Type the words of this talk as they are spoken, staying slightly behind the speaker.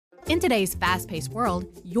In today's fast-paced world,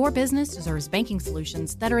 your business deserves banking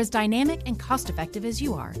solutions that are as dynamic and cost-effective as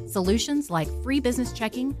you are. Solutions like free business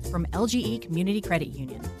checking from LGE Community Credit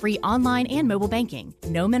Union, free online and mobile banking,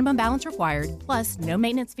 no minimum balance required, plus no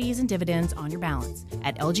maintenance fees and dividends on your balance.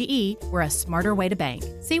 At LGE, we're a smarter way to bank.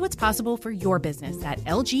 See what's possible for your business at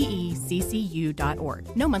lgeccu.org.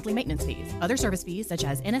 No monthly maintenance fees. Other service fees such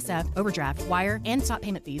as NSF, overdraft, wire, and stop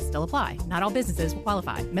payment fees still apply. Not all businesses will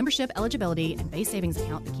qualify. Membership eligibility and base savings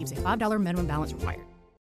account that keeps a $5 minimum balance required.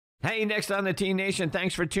 Hey, next on the T Nation,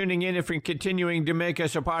 thanks for tuning in and for continuing to make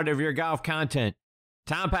us a part of your golf content.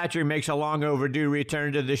 Tom Patri makes a long overdue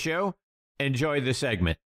return to the show. Enjoy the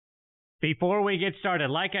segment. Before we get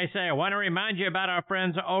started, like I say, I want to remind you about our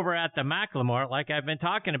friends over at the Macklemore. Like I've been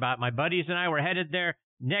talking about, my buddies and I were headed there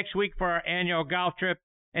next week for our annual golf trip,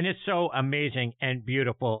 and it's so amazing and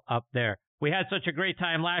beautiful up there. We had such a great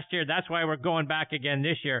time last year. That's why we're going back again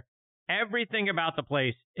this year. Everything about the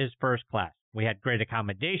place is first class. We had great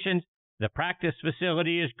accommodations. The practice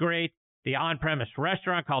facility is great. The on-premise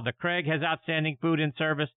restaurant called The Craig has outstanding food and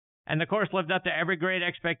service. And the course lived up to every great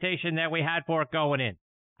expectation that we had for it going in.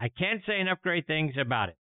 I can't say enough great things about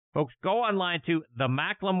it. Folks, go online to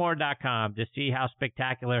themacklemore.com to see how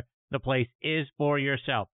spectacular the place is for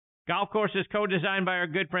yourself. Golf course is co-designed by our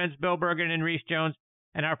good friends Bill Bergen and Reese Jones.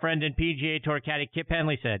 And our friend and PGA Tour caddy Kip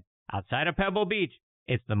Henley said, outside of Pebble Beach,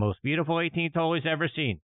 it's the most beautiful 18th hole he's ever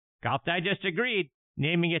seen. Golf Digest agreed,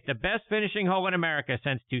 naming it the best finishing hole in America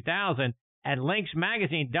since 2000, and Links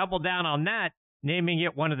Magazine doubled down on that, naming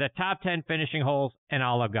it one of the top 10 finishing holes in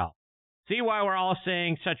all of golf. See why we're all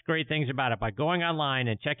saying such great things about it by going online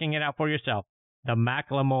and checking it out for yourself,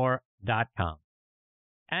 themacklemore.com.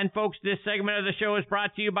 And folks, this segment of the show is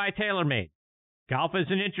brought to you by TaylorMade. Golf is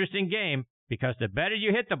an interesting game because the better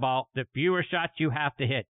you hit the ball, the fewer shots you have to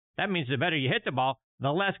hit. That means the better you hit the ball,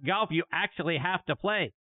 the less golf you actually have to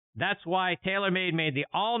play. That's why TaylorMade made the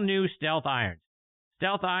all-new Stealth Irons.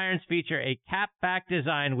 Stealth Irons feature a cap-back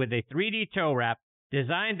design with a 3D toe wrap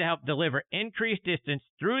designed to help deliver increased distance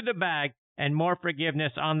through the bag and more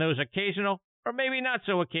forgiveness on those occasional, or maybe not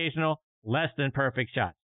so occasional, less than perfect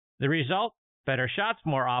shots. The result? Better shots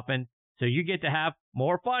more often, so you get to have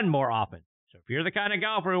more fun more often. So if you're the kind of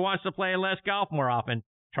golfer who wants to play less golf more often,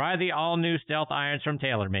 try the all-new Stealth Irons from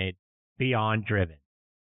TaylorMade. Beyond driven.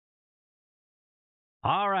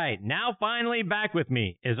 All right, now finally back with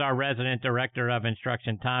me is our resident director of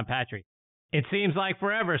instruction, Tom Patri. It seems like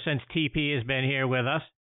forever since TP has been here with us.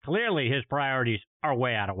 Clearly, his priorities are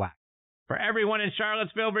way out of whack. For everyone in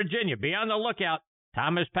Charlottesville, Virginia, be on the lookout.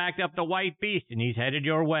 Tom has packed up the white beast, and he's headed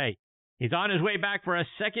your way. He's on his way back for a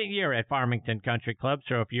second year at Farmington Country Club,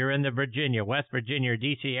 so if you're in the Virginia, West Virginia, or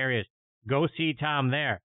D.C. areas, go see Tom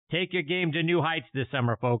there. Take your game to new heights this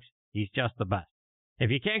summer, folks. He's just the best. If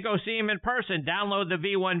you can't go see him in person, download the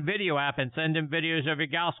V1 video app and send him videos of your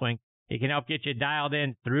golf swing. He can help get you dialed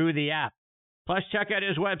in through the app. Plus, check out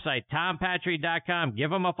his website, tompatri.com.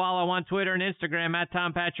 Give him a follow on Twitter and Instagram at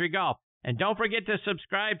TomPatriGolf. And don't forget to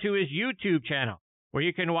subscribe to his YouTube channel, where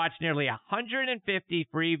you can watch nearly 150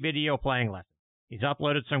 free video playing lessons. He's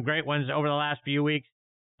uploaded some great ones over the last few weeks.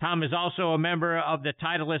 Tom is also a member of the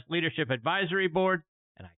Titleist Leadership Advisory Board,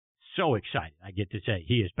 and I'm so excited I get to say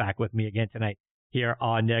he is back with me again tonight here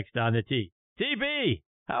on Next on the Tee. TB,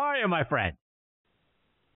 how are you, my friend?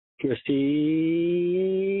 Christy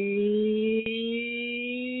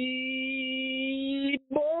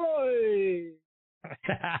boy.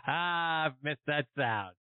 I've missed that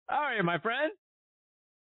sound. How are you, my friend?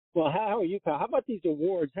 Well, how are you, pal? How about these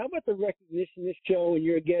awards? How about the recognition this show and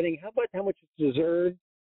you're getting? How about how much it's deserved?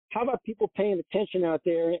 How about people paying attention out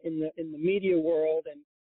there in the media world? And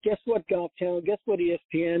guess what, Golf Channel? Guess what,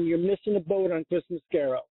 ESPN? You're missing a boat on Chris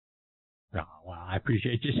Mascaro. Oh, well, I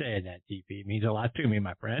appreciate you saying that, TP. It means a lot to me,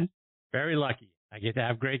 my friend. Very lucky. I get to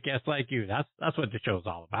have great guests like you. That's what the show's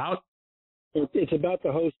all about. It's about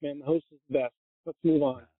the host, man. The host is the best. Let's move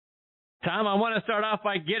on. Tom, I want to start off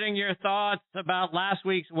by getting your thoughts about last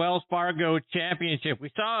week's Wells Fargo Championship.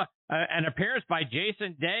 We saw an appearance by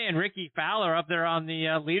Jason Day and Rickie Fowler up there on the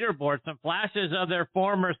leaderboard, some flashes of their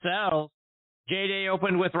former selves. J-Day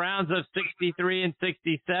opened with rounds of 63 and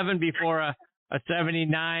 67 before a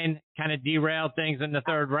 79 kind of derailed things in the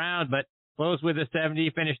third round, but closed with a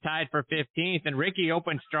 70, finished tied for 15th. And Rickie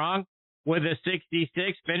opened strong with a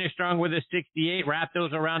 66, finished strong with a 68, wrapped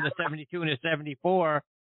those around a 72 and a 74.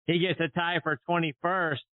 He gets a tie for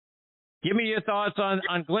 21st. Give me your thoughts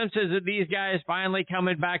on glimpses of these guys finally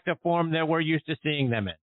coming back to form that we're used to seeing them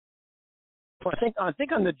in. Well, I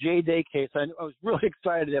think on the J-Day case, I was really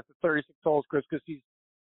excited after 36 holes, Chris, because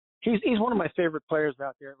he's one of my favorite players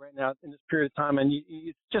out there right now in this period of time, and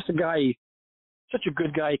it's just a guy. such a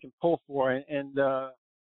good guy you can pull for. And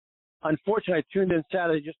unfortunately, I tuned in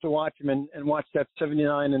Saturday just to watch him and watch that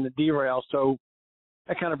 79 and the derail. So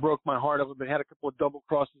that kind of broke my heart a little bit. Had a couple of double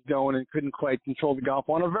crosses going and couldn't quite control the golf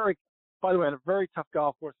on a very tough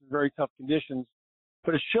golf course in very tough conditions.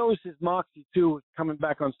 But it shows his moxie too, coming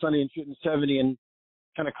back on Sunday and shooting 70 and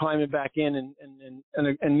kind of climbing back in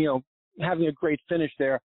and you know, having a great finish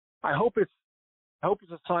there. I hope it's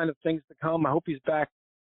a sign of things to come. I hope he's back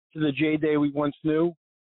to the J Day we once knew.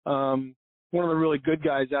 One of the really good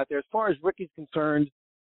guys out there. As far as Rickie's concerned,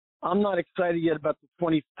 I'm not excited yet about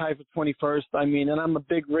the type of 21st. I mean, and I'm a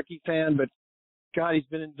big Rickie fan, but God, he's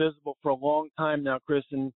been invisible for a long time now, Chris.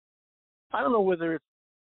 And I don't know whether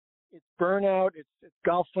it's burnout, it's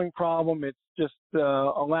golf swing problem, it's just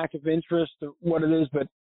a lack of interest, or what it is. But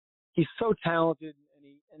he's so talented,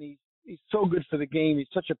 and he's so good for the game. He's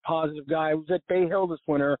such a positive guy. I was at Bay Hill this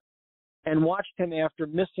winter and watched him after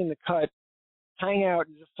missing the cut, hang out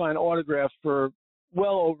and just sign autographs for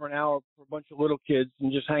well over an hour for a bunch of little kids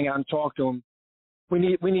and just hang out and talk to them. We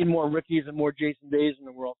need more Rickies and more Jason Days in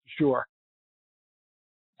the world for sure.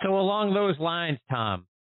 So along those lines, Tom,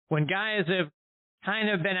 when guys have kind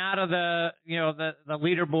of been out of the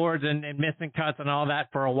leaderboards and missing cuts and all that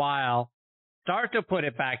for a while, start to put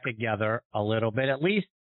it back together a little bit, at least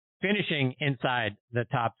finishing inside the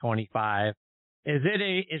top 25. Is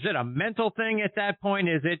it a mental thing at that point?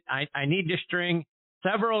 Is it I need to string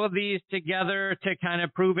several of these together to kind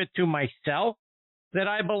of prove it to myself that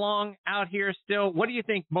I belong out here still? What do you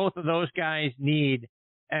think both of those guys need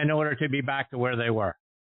in order to be back to where they were?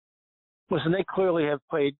 Listen, they clearly have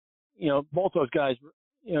played, you know, both those guys,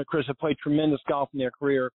 you know, Chris, have played tremendous golf in their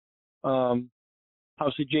career.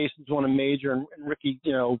 Obviously, Jason's won a major, and Rickie,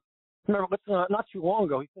 you know, remember, not too long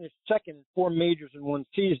ago, he finished second in 4 majors in one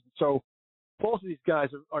season. So both of these guys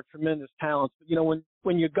are tremendous talents. But, you know,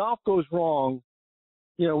 when your golf goes wrong,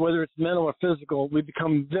 you know, whether it's mental or physical, we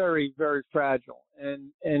become very, very fragile.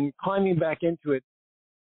 And climbing back into it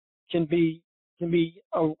can be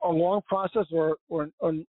a long process or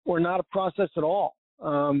not a process at all.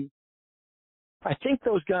 I think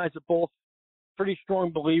those guys are both pretty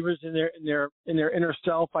strong believers in their inner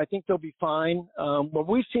self. I think they'll be fine. But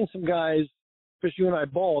we've seen some guys, Chris, you and I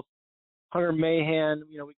both, Hunter Mahan,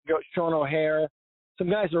 you know, we can go Sean O'Hare. Some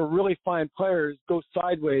guys are really fine players go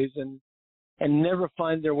sideways and never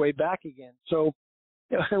find their way back again. So,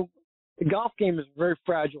 you know, the golf game is a very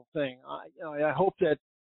fragile thing. I hope that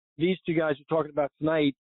these two guys we're talking about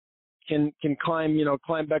tonight can climb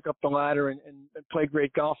back up the ladder and play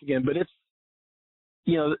great golf again. But it's,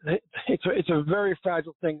 you know, it's a very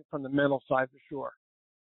fragile thing from the mental side for sure.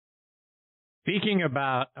 Speaking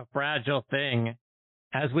about a fragile thing,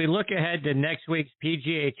 as we look ahead to next week's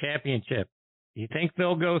PGA Championship, do you think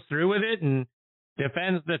they'll go through with it and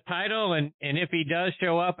defends the title? And if he does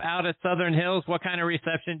show up out at Southern Hills, what kind of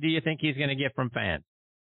reception do you think he's going to get from fans?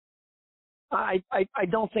 I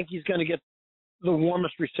don't think he's going to get the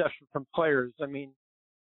warmest reception from players. I mean,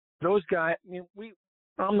 those guys. I mean,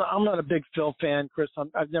 I'm not a big Phil fan, Chris.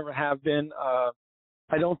 I've never have been.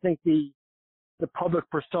 I don't think the public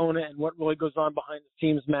persona and what really goes on behind the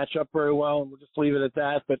scenes match up very well, and we'll just leave it at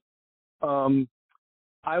that. But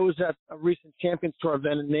I was at a recent Champions Tour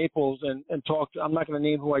event in Naples and talked to, I'm not going to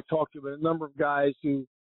name who I talked to, but a number of guys who,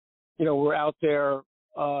 you know, were out there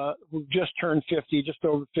who just turned 50, just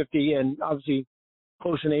over 50, and obviously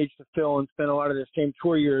close in age to Phil and spent a lot of their same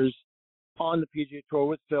tour years on the PGA Tour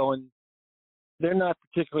with Phil, and they're not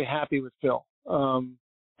particularly happy with Phil.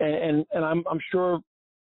 And I'm sure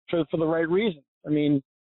for the right reason. I mean,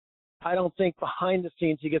 I don't think behind the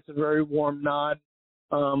scenes he gets a very warm nod.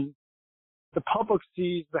 The public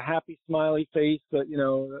sees the happy, smiley face, the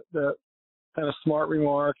kind of smart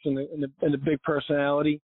remarks and the big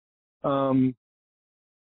personality. And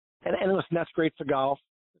listen, that's great for golf.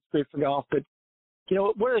 It's great for golf. But, you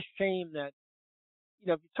know, what a shame that, you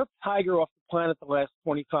know, if you took Tiger off the planet the last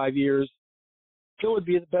 25 years, Phil would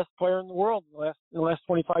be the best player in the world in the last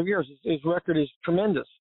 25 years. His record is tremendous.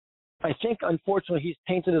 I think, unfortunately, he's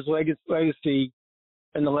tainted his legacy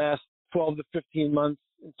in the last 12 to 15 months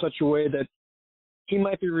in such a way that he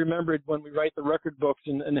might be remembered when we write the record books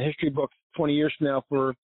and the history books 20 years from now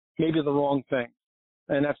for maybe the wrong thing.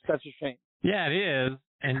 And that's a shame. Yeah, it is.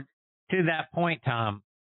 And to that point, Tom,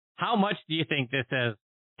 how much do you think this has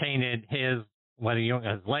tainted his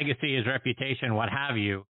legacy, his reputation, what have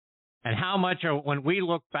you? And how much when we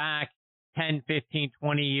look back 10, 15,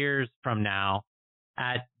 20 years from now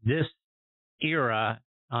at this era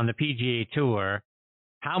on the PGA Tour,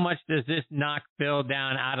 how much does this knock Phil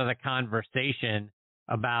down out of the conversation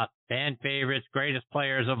about fan favorites, greatest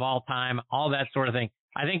players of all time, all that sort of thing?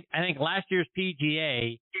 I think last year's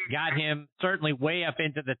PGA got him certainly way up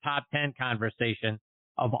into the top 10 conversation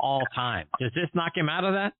of all time. Does this knock him out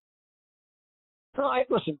of that? No,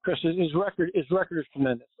 listen, Chris. His record is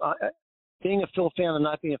tremendous. Being a Phil fan and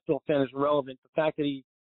not being a Phil fan is irrelevant. The fact that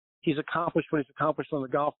he's accomplished what he's accomplished on the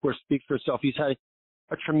golf course speaks for itself. He's had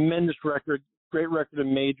a tremendous record, great record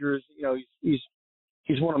in majors. You know, he's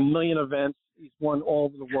won 1 million events. He's won all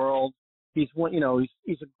over the world. He's won. You know,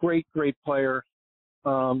 he's a great player.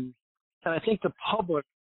 And I think the public,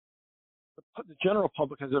 the general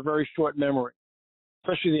public, has a very short memory,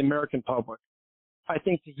 especially the American public. I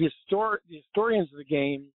think the historians of the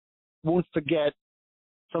game won't forget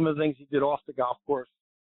some of the things he did off the golf course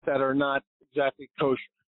that are not exactly kosher.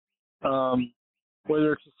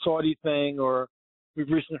 Whether it's a Saudi thing or we've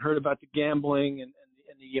recently heard about the gambling and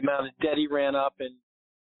the amount of debt he ran up and,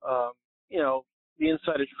 you know, the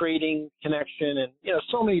insider trading connection and, you know,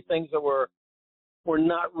 so many things that were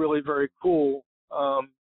not really very cool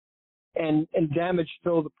and damaged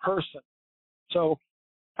Phil the person. So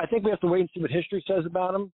I think we have to wait and see what history says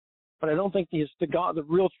about him, but I don't think the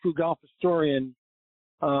real true golf historian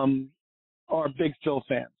are big Phil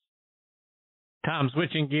fans. Tom,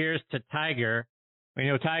 switching gears to Tiger. We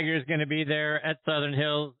know Tiger is going to be there at Southern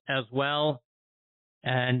Hills as well.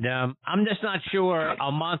 And I'm just not sure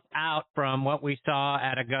a month out from what we saw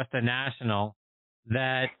at Augusta National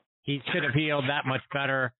that he could have healed that much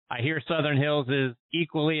better. I hear Southern Hills is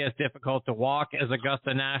equally as difficult to walk as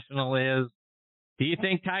Augusta National is. Do you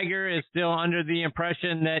think Tiger is still under the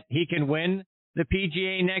impression that he can win the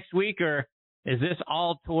PGA next week, or is this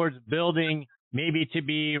all towards building maybe to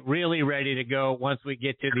be really ready to go once we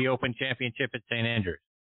get to the Open Championship at St. Andrews?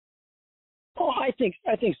 Oh, I think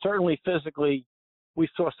certainly physically we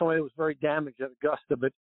saw somebody that was very damaged at Augusta,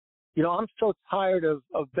 but you know, I'm so tired of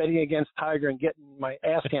betting against Tiger and getting my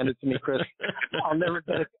ass handed to me, Chris. I'll never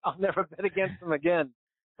bet against him again.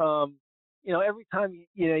 You know, every time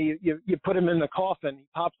you put him in the coffin, he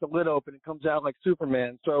pops the lid open and comes out like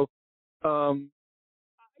Superman. So,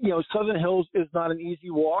 you know, Southern Hills is not an easy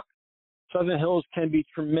walk. Southern Hills can be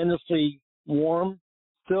tremendously warm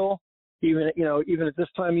still, even at this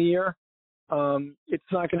time of year.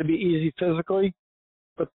 It's not going to be easy physically,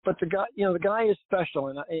 but the guy is special,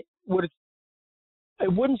 and it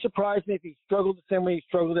wouldn't surprise me if he struggled the same way he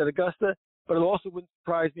struggled at Augusta, but it also wouldn't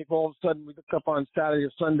surprise me if all of a sudden we look up on Saturday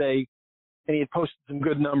or Sunday and he had posted some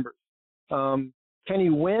good numbers. Can he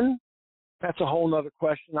win? That's a whole other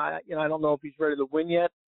question. I don't know if he's ready to win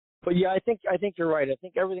yet. But yeah, I think you're right. I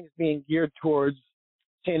think everything's being geared towards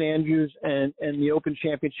St. Andrews and the Open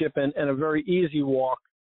Championship and a very easy walk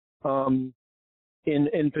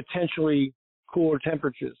in potentially cooler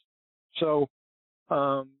temperatures. So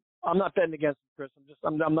I'm not betting against him, Chris.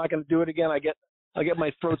 I'm not going to do it again. I get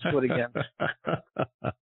my throat split again.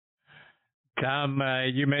 Tom,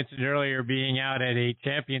 you mentioned earlier being out at a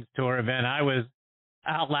Champions Tour event. I was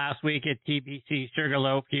out last week at TBC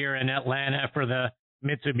Sugarloaf here in Atlanta for the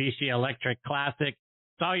Mitsubishi Electric Classic.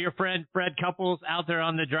 Saw your friend Fred Couples out there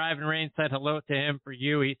on the driving range. Said hello to him for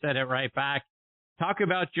you. He said it right back. Talk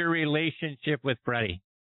about your relationship with Freddie.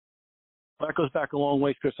 Well, that goes back a long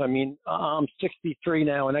way, Chris. I mean, I'm 63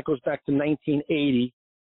 now, and that goes back to 1980.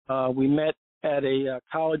 We met at a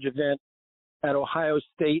college event at Ohio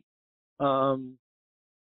State. And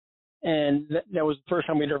that was the first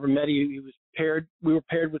time we'd ever met. He was paired. We were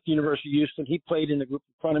paired with the University of Houston. He played in the group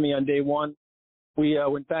in front of me on day one. We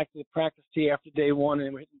went back to the practice tee after day one,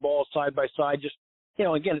 and we're hitting balls side by side. Just, you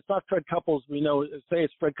know, again, it's not Fred Couples. We know, say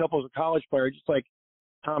it's Fred Couples, a college player, just like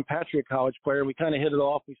Tom Patri, a college player. We kind of hit it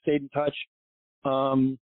off. We stayed in touch.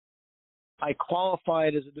 I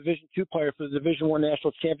qualified as a Division II player for the Division I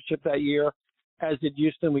National Championship that year, as did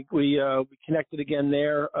Houston. We connected again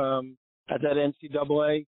there at that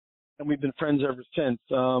NCAA, and we've been friends ever since.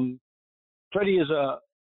 Freddie is a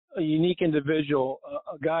unique individual,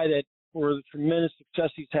 a guy that, for the tremendous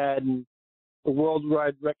success he's had and the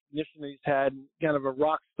worldwide recognition that he's had, and kind of a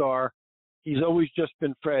rock star, he's always just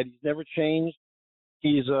been Fred. He's never changed.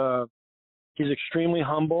 He's extremely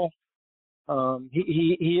humble.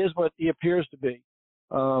 He is what he appears to be.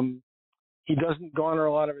 He doesn't garner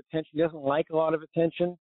a lot of attention. He doesn't like a lot of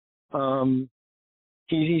attention.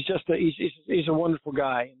 He's a wonderful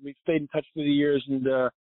guy, and we've stayed in touch through the years, and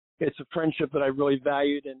it's a friendship that I really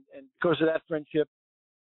valued, and because of that friendship,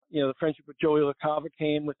 you know, the friendship with Joey LaCava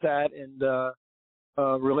came with that, and a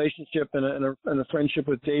relationship and a friendship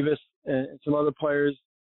with Davis and some other players.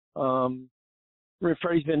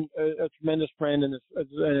 Freddie's been a tremendous friend and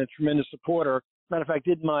a tremendous supporter. Matter of fact,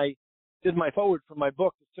 did my forward for my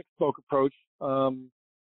book, The Six Spoke Approach,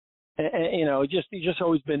 And he's just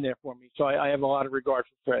always been there for me. So I have a lot of regard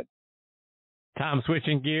for Fred. Tom,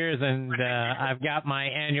 switching gears, and I've got my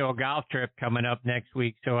annual golf trip coming up next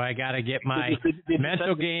week, so I got to get my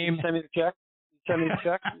mental game. Send me the check. Send me the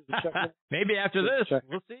check. Maybe after this,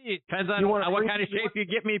 we'll see. Depends on what kind of shape you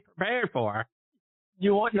get me prepared for.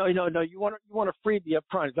 You want no. You want a freebie up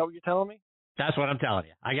front. Is that what you're telling me? That's what I'm telling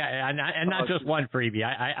you. I got, and not just one freebie.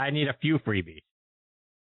 I need a few freebies.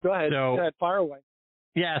 Go ahead. So, go ahead. Fire away.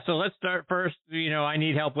 Yeah. So let's start first. I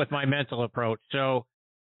need help with my mental approach. So,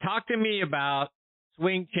 talk to me about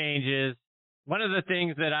swing changes. One of the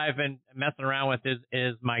things that I've been messing around with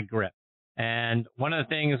is my grip. And one of the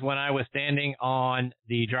things when I was standing on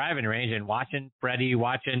the driving range and watching Freddie,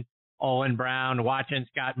 watching Owen Brown, watching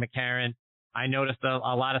Scott McCarron, I noticed a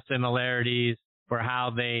lot of similarities for how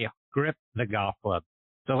they grip the golf club.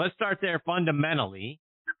 So let's start there fundamentally.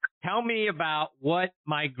 Tell me about what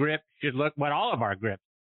my grip should look, what all of our grips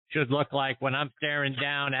should look like when I'm staring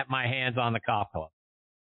down at my hands on the golf club.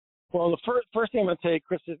 Well, the first thing I'm going to tell you,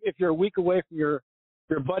 Chris, if you're a week away from your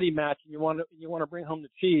buddy match and you want to bring home the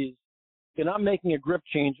cheese, you're not making a grip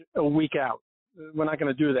change a week out. We're not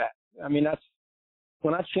going to do that. I mean,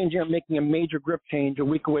 we're not making a major grip change a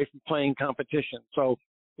week away from playing competition. So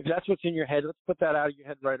if that's what's in your head, let's put that out of your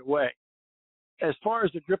head right away. As far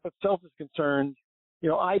as the grip itself is concerned,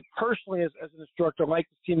 I personally, as an instructor, like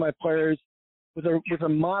to see my players with a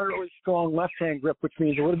moderately strong left-hand grip, which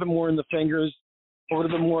means a little bit more in the fingers, a little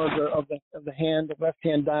bit more of the hand, the left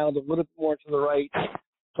hand dialed a little bit more to the right.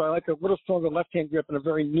 So I like a little stronger left-hand grip and a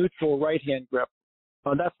very neutral right-hand grip.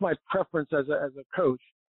 That's my preference as a coach.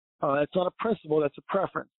 It's not a principle, that's a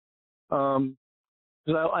preference.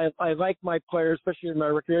 Because I like my players, especially my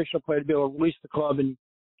recreational player, to be able to release the club and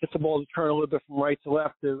get the ball to turn a little bit from right to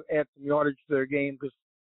left to add some yardage to their game, because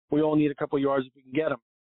we all need a couple of yards if we can get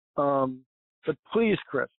them. But please,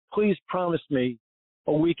 Chris, please promise me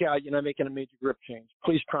a week out you're not making a major grip change.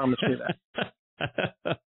 Please promise me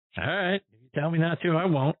that. All right. If you tell me not to, I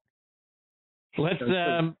won't.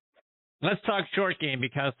 Let's talk short game,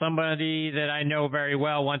 because somebody that I know very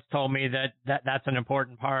well once told me that's an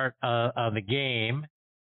important part of the game.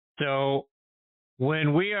 So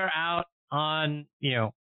when we are out on,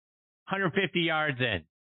 150 yards in,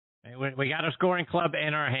 we got a scoring club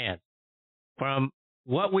in our hands. From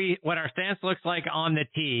what our stance looks like on the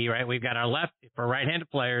tee, right? We've got our left, for right-handed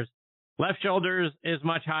players, left shoulder is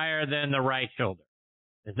much higher than the right shoulder.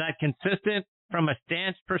 Is that consistent from a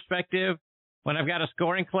stance perspective when I've got a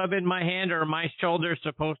scoring club in my hand, or are my shoulders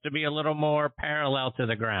supposed to be a little more parallel to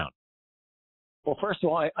the ground? Well, first of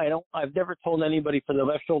all, I've never told anybody for the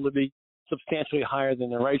left shoulder to be substantially higher than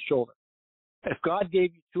the right shoulder. If God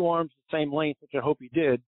gave you two arms the same length, which I hope He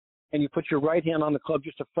did, and you put your right hand on the club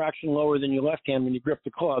just a fraction lower than your left hand when you grip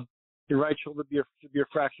the club, your right shoulder should be a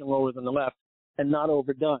fraction lower than the left, and not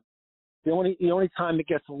overdone. The only time it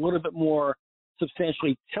gets a little bit more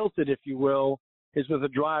substantially tilted, if you will, is with a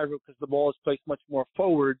driver, because the ball is placed much more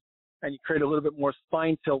forward, and you create a little bit more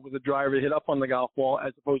spine tilt with the driver to hit up on the golf ball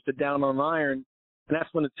as opposed to down on an iron, and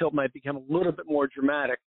that's when the tilt might become a little bit more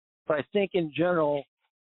dramatic. But I think in general,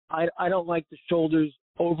 I don't like the shoulders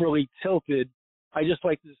overly tilted. I just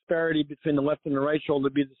like the disparity between the left and the right shoulder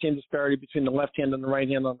to be the same disparity between the left hand and the right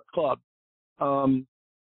hand on the club.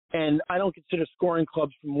 And I don't consider scoring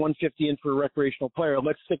clubs from 150 in for a recreational player.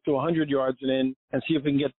 Let's stick to 100 yards and in, and see if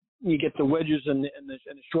we can get the wedges and the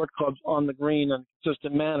short clubs on the green in a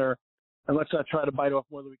consistent manner. And let's not try to bite off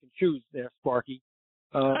more than we can choose there, Sparky.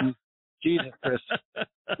 Jesus, Chris.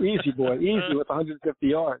 Easy, boy. Easy with 150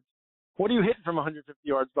 yards. What are you hitting from 150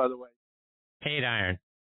 yards, by the way? 8 iron.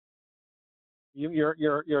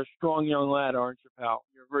 You're a strong young lad, aren't you, pal?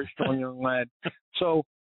 You're a very strong young lad. So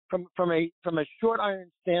from a short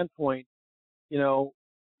iron standpoint,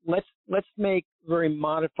 let's make very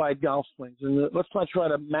modified golf swings, and let's not try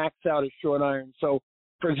to max out a short iron. So,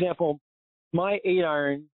 for example, my 8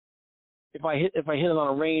 iron, if I hit it on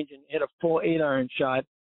a range and hit a full 8 iron shot,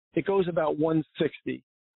 it goes about 160.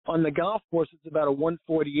 On the golf course, it's about a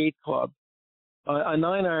 148 club. A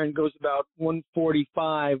 9 iron goes about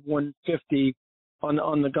 145, 150.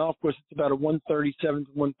 On the golf course, it's about a 137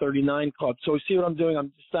 to 139 club. So see what I'm doing?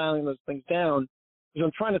 I'm just dialing those things down because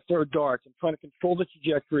I'm trying to throw darts. I'm trying to control the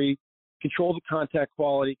trajectory, control the contact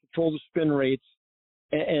quality, control the spin rates,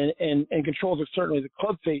 and control certainly the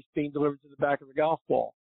club face being delivered to the back of the golf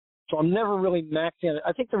ball. So I'm never really maxing it.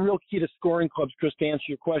 I think the real key to scoring clubs, Chris, to answer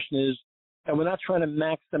your question is that we're not trying to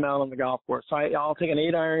max them out on the golf course. So I'll take an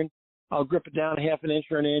 8 iron. I'll grip it down half an inch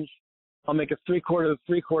or an inch. I'll make a 3/4 to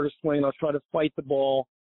 3/4 swing, and I'll try to fight the ball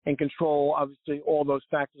and control, obviously, all those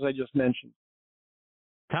factors I just mentioned.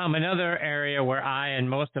 Tom, another area where I and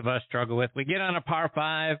most of us struggle with, we get on a par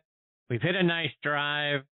 5, we've hit a nice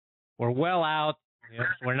drive, we're well out, so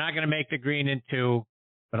we're not going to make the green in 2,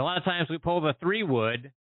 but a lot of times we pull the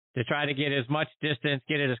 3-wood to try to get as much distance,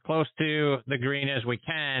 get it as close to the green as we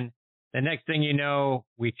can. The next thing you know,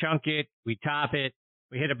 we chunk it, we top it,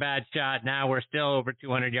 we hit a bad shot, now we're still over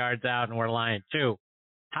 200 yards out and we're lying 2.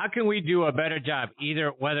 How can we do a better job,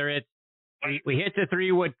 either whether it's we hit the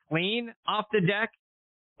 3-wood clean off the deck,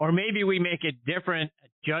 or maybe we make a different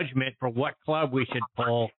judgment for what club we should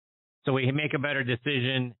pull, so we make a better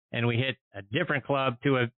decision and we hit a different club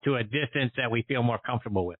to a distance that we feel more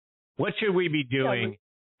comfortable with? What should we be doing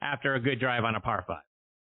after a good drive on a par 5?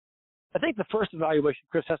 I think the first evaluation,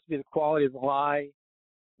 Chris, has to be the quality of the lie,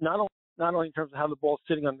 not only in terms of how the ball's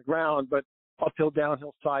sitting on the ground, but uphill,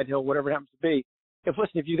 downhill, side hill, whatever it happens to be. If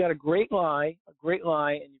you've got a great lie,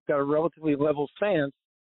 and you've got a relatively level stance,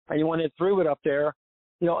 and you want to hit 3-wood up there,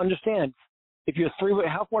 understand, if you're 3-wood,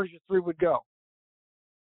 how far does your 3-wood go?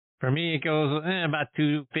 For me, it goes about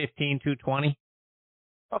 215, 220.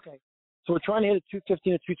 Okay. So we're trying to hit a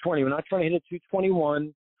 215 or 220. We're not trying to hit a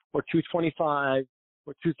 221 or 225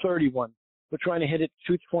 or 231. We're trying to hit it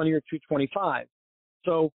 220 or 225.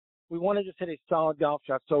 So we want to just hit a solid golf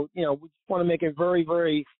shot. So, we just want to make a very,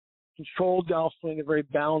 very controlled golf swing, a very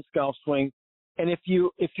balanced golf swing. And if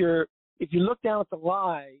you look down at the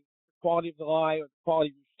lie, the quality of the lie or the quality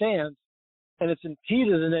of your stance, and it's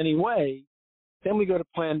impeded in any way, then we go to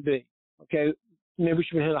plan B. Okay, maybe we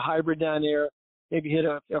should hit a hybrid down there, maybe hit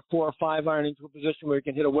a 4 or 5 iron into a position where we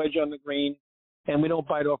can hit a wedge on the green, and we don't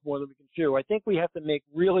bite off more than we can chew. I think we have to make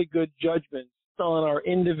really good judgments on our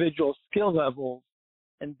individual skill levels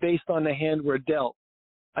and based on the hand we're dealt.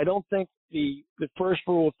 I don't think the first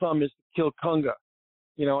rule of thumb is to kill Kunga.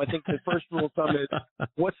 I think the first rule of thumb is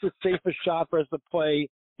what's the safest shot for us to play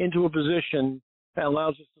into a position that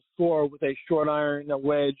allows us to score with a short iron, a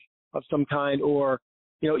wedge of some kind, or,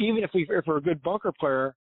 even if we're a good bunker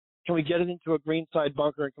player, can we get it into a greenside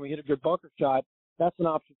bunker and can we hit a good bunker shot? That's an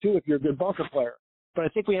option too if you're a good bunker player. But I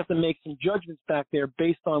think we have to make some judgments back there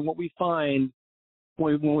based on what we find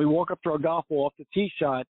when we walk up to our golf ball off the tee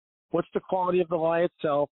shot. What's the quality of the lie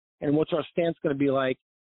itself, and what's our stance going to be like,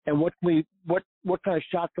 and what kind of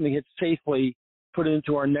shot can we hit safely, put it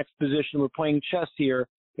into our next position? We're playing chess here.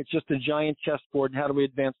 It's just a giant chessboard, and how do we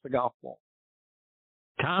advance the golf ball?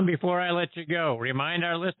 Tom, before I let you go, remind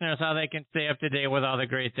our listeners how they can stay up to date with all the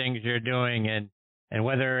great things you're doing, and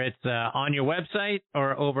whether it's on your website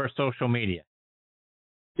or over social media.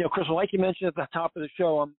 Chris, like you mentioned at the top of the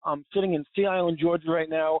show, I'm sitting in Sea Island, Georgia right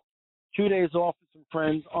now, 2 days off with some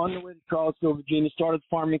friends, on the way to Charlottesville, Virginia. Started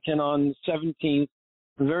Farmington on the 17th.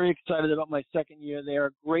 I'm very excited about my second year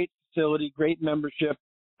there. Great facility, great membership.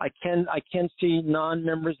 I can see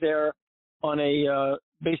non-members there on a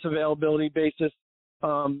base availability basis.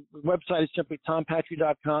 The website is simply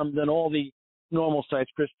tompatri.com. Then all the normal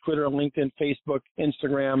sites, Chris, Twitter, LinkedIn, Facebook,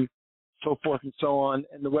 Instagram, so forth and so on.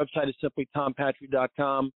 And the website is simply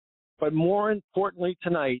tompatri.com. But more importantly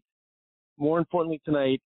tonight,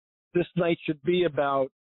 this night should be about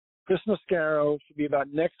Chris Mascaro, should be about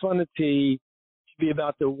next on the tee, should be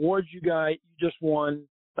about the awards you just won,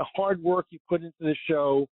 the hard work you put into the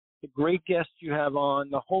show, the great guests you have on,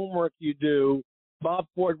 the homework you do. Bob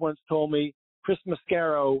Ford once told me Chris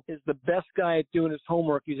Mascaro is the best guy at doing his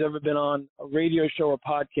homework he's ever been on a radio show or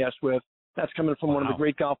podcast with. That's coming from one of the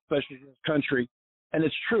great golf professionals in this country. And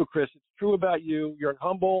it's true, Chris. It's true about you. You're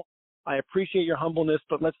humble. I appreciate your humbleness,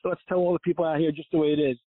 but let's tell all the people out here just the way it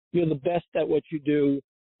is. You're the best at what you do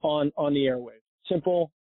on the airwaves.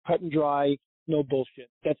 Simple, cut and dry, no bullshit.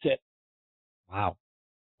 That's it. Wow.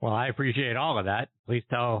 Well, I appreciate all of that. Please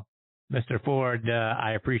tell Mr. Ford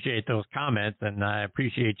I appreciate those comments, and I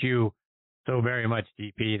appreciate you so very much,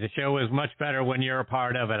 DP. The show is much better when you're a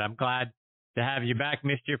part of it. I'm glad to have you back.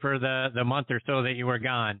 Missed you for the month or so that you were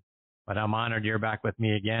gone, but I'm honored you're back with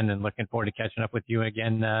me again and looking forward to catching up with you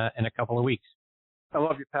again in a couple of weeks. I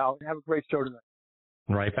love you, pal. Have a great show tonight.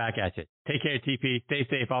 Right back at you. Take care, TP. Stay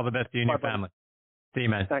safe. All the best to you and your family. See you,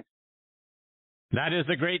 man. Thanks. That is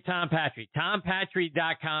the great Tom Patri.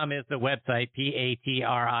 TomPatri.com is the website. Patri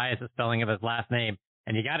is the spelling of his last name.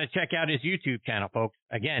 And you got to check out his YouTube channel, folks.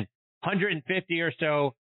 Again, 150 or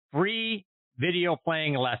so free video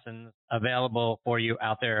playing lessons available for you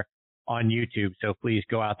out there on YouTube. So please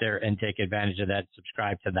go out there and take advantage of that.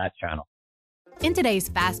 Subscribe to that channel. In today's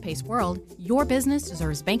fast-paced world, your business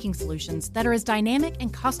deserves banking solutions that are as dynamic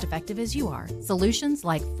and cost-effective as you are. Solutions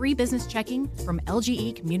like free business checking from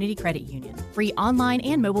LGE Community Credit Union, free online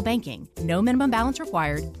and mobile banking, no minimum balance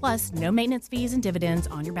required, plus no maintenance fees and dividends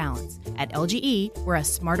on your balance. At LGE, we're a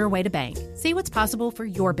smarter way to bank. See what's possible for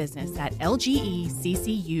your business at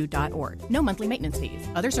lgeccu.org. No monthly maintenance fees.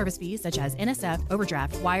 Other service fees such as NSF,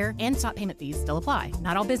 overdraft, wire, and stop payment fees still apply.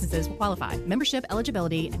 Not all businesses will qualify. Membership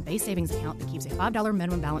eligibility and base savings account that keeps a $5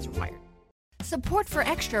 minimum balance required. Support for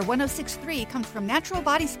Extra 106.3 comes from Natural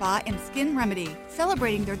Body Spa and Skin Remedy,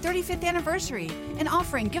 celebrating their 35th anniversary and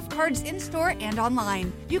offering gift cards in-store and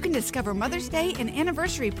online. You can discover Mother's Day and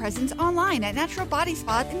anniversary presents online at Natural Body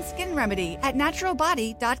Spa and Skin Remedy at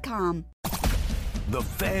naturalbody.com. The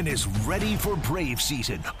Fan is ready for Brave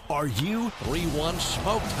season. Are you? 3-1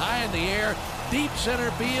 smoked high in the air, deep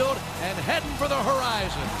center field, and heading for the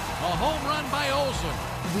horizon. A home run by Olsen.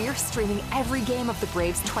 We're streaming every game of the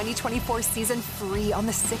Braves 2024 season free on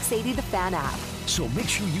the 680 The Fan app. So make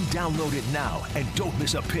sure you download it now and don't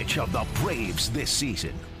miss a pitch of the Braves this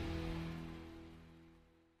season.